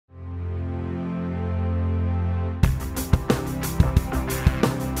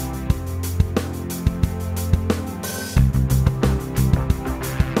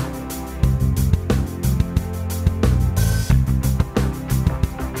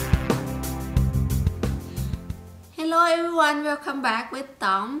Hello everyone, welcome back with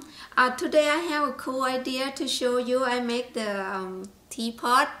Thom. Today I have a cool idea to show you. I make the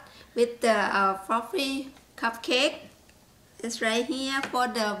teapot with the fluffy cupcake. It's right here for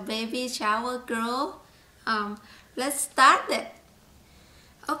the baby shower girl. Let's start it.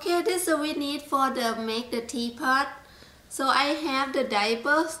 Okay, this is what we need for the make the teapot. So I have the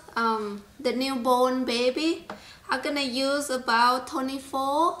diapers, the newborn baby. I'm gonna use about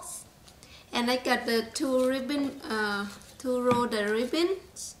 24. And I got the two roll the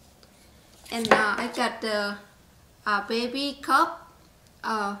ribbons, and I got the baby cup,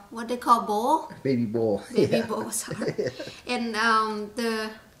 what they call bowl. Baby bowl. Baby bowl, sorry. And the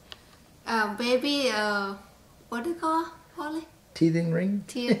baby, what they call, Polly? Teething ring.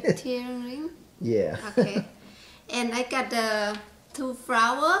 Teething ring. Yeah. Okay. And I got the two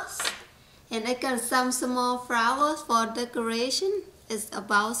flowers, and I got some small flowers for decoration. It's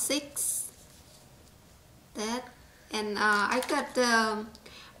about 6. That, and I got the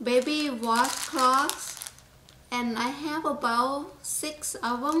baby washcloths, and I have about 6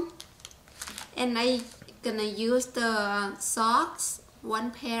 of them, and I gonna use the socks,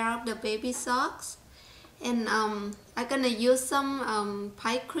 1 pair of the baby socks, and I gonna use some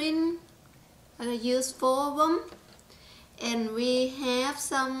pie cream. I gonna use 4 of them, and we have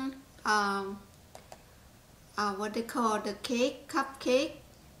some what they call the cupcake.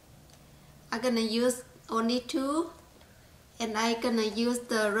 I'm gonna use only 2, and I gonna use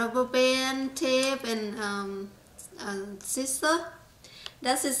the rubber band, tape, and scissor.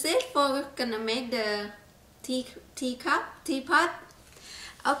 That's it for we're gonna make the teapot.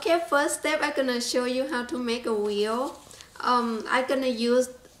 Okay, first step I'm gonna show you how to make a wheel. I'm gonna use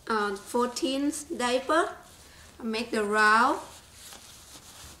 14 diaper. I make the round,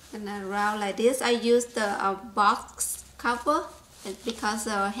 and a round like this. I use the box cover because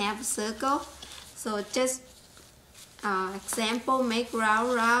I have a circle. So just example, make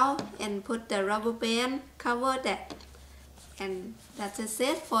round and put the rubber band, cover that, and that's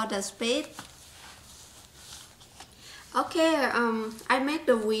it for the spade. Okay, I make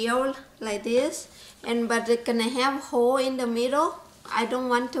the wheel like this, but it's gonna have hole in the middle. I don't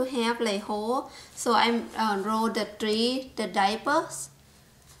want to have like hole, so I roll the diapers,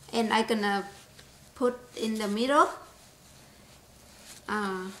 and I'm gonna put in the middle.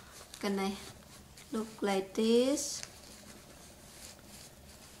 Gonna look like this.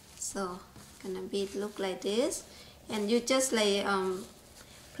 So gonna be look like this, and you just like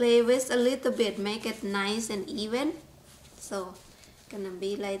play with a little bit, make it nice and even. So gonna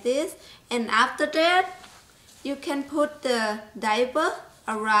be like this, and after that you can put the diaper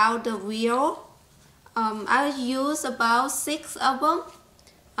around the wheel. I use about 6 of them.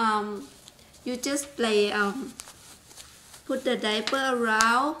 You just like put the diaper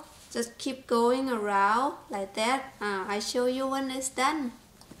around. Just keep going around like that. I show you when it's done.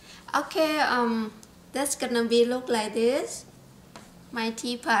 Okay, that's gonna be look like this, my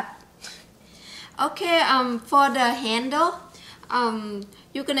teapot. Okay, for the handle,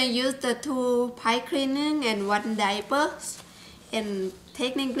 you're gonna use the 2 pie cleaning and 1 diaper, and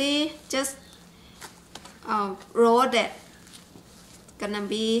technically just roll that. It's gonna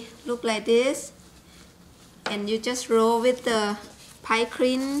be look like this, and you just roll with the pie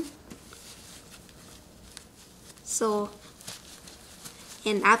cream. So,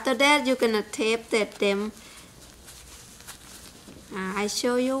 and after that you're gonna tape them. I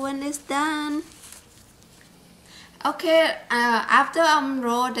show you when it's done. Okay, after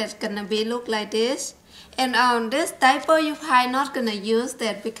roll, that's gonna be look like this. And this diaper you probably not gonna use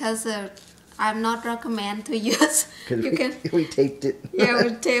that because I'm not recommend to use. We taped it. Yeah,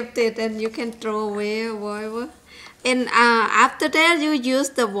 we taped it, and you can throw away or whatever. And after that you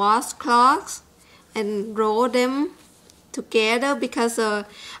use the washcloths and roll them together, because if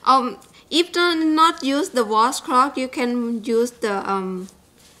you not use the washcloth, you can use the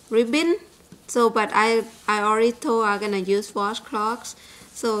ribbon. So but I already told I'm gonna use washcloths,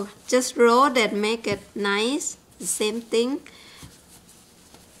 so just roll that, make it nice, the same thing,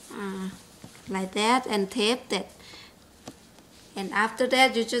 like that, and tape that. And after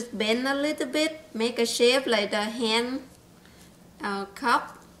that you just bend a little bit, make a shape like the hand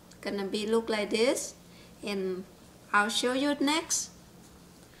cup. Gonna be look like this, and I'll show you next.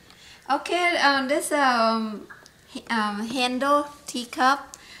 Okay, this handle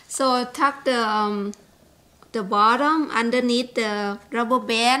teacup. So tuck the bottom underneath the rubber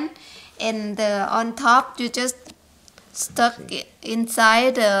band, and on top you just stuck it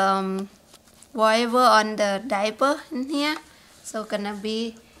inside the whatever on the diaper in here. So gonna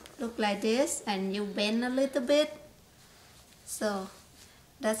be look like this, and you bend a little bit. So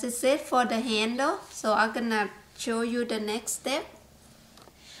that's it for the handle. So I'm gonna show you the next step.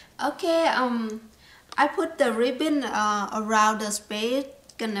 Okay, I put the ribbon around the space.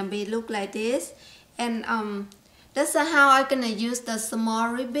 Gonna be look like this, and that's how I'm gonna use the small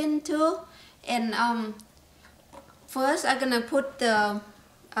ribbon too. And first I'm gonna put the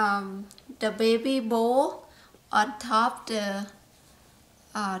baby bowl on top the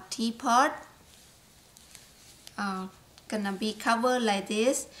teapot. Gonna be covered like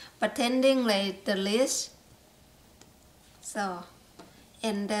this, pretending like the lid. So,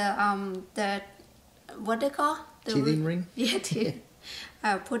 and the what they call the teething ring?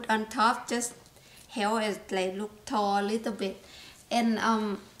 Yeah, put on top, just help it like look tall a little bit. And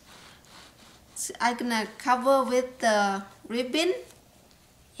I'm gonna cover with the ribbon,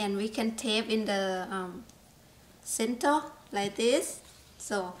 and we can tape in the center like this.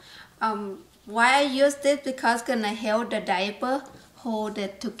 So why I use this, because gonna help the diaper hold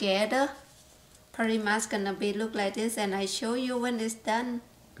it together. Pretty much gonna be look like this, and I show you when it's done.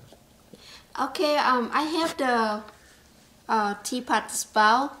 Okay, I have the teapot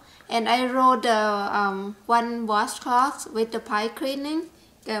spout, and I roll the one washcloth with the pie cleaning,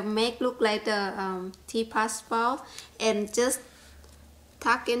 make look like the teapot spout, and just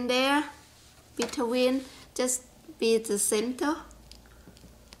tuck in there between, just be the center.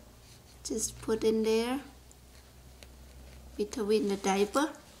 Just put in there between the diaper,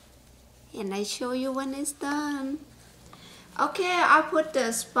 and I show you when it's done. Okay, I put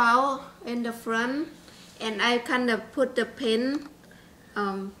the spout in the front, and I kind of put the pin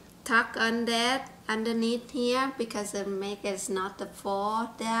tuck on that underneath here, because it make it not to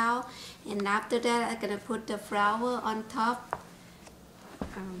fall down. And after that, I'm gonna put the flower on top,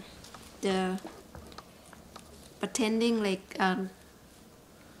 the pretending like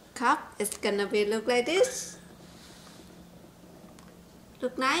cup. It's gonna be look like this.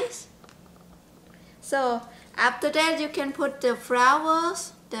 Look nice. So after that, you can put the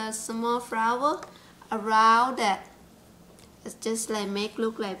flowers, the small flower around that. It's just like make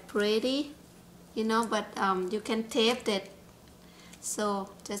look like pretty, you know, but you can tape it. So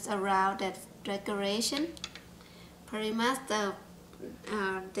just around that decoration. Pretty much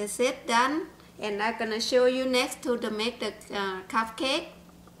that's it, done. And I'm gonna show you next to make the cupcake.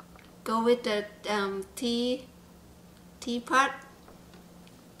 Go with the teapot.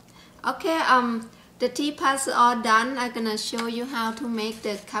 Okay, the teapots are done. I'm gonna show you how to make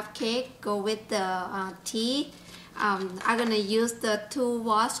the cupcake. Go with the tea. I'm gonna use the 2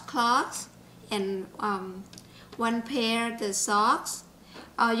 washcloths and 1 pair the socks.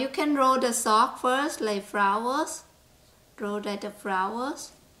 You can roll the sock first, like flowers. Roll like the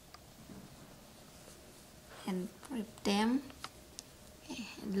flowers and flip them.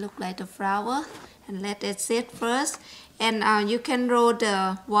 Look like the flower, and let it sit first. And you can roll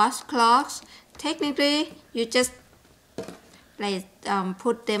the washcloths. Technically, you just like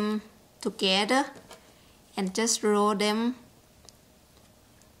put them together and just roll them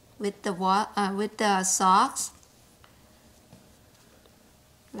with the socks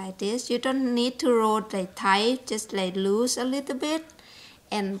like this. You don't need to roll like tight, just like loose a little bit,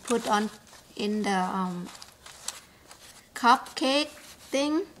 and put on in the cupcake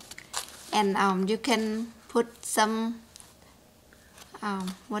thing. And you can put some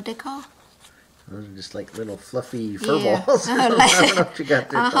what they call? Those are just like little fluffy fur balls. Like, I don't know what you got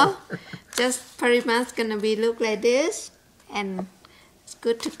there. Just pretty much gonna be look like this, and it's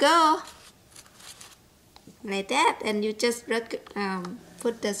good to go. Like that, and you just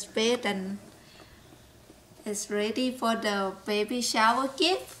put the spade, and it's ready for the baby shower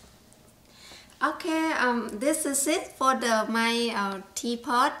gift. Okay, this is it for my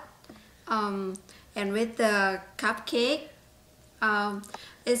teapot, and with the cupcake.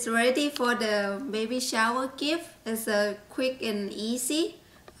 It's ready for the baby shower gift. It's quick and easy.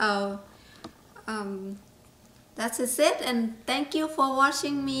 That's it, and thank you for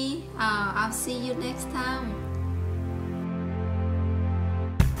watching me. I'll see you next time.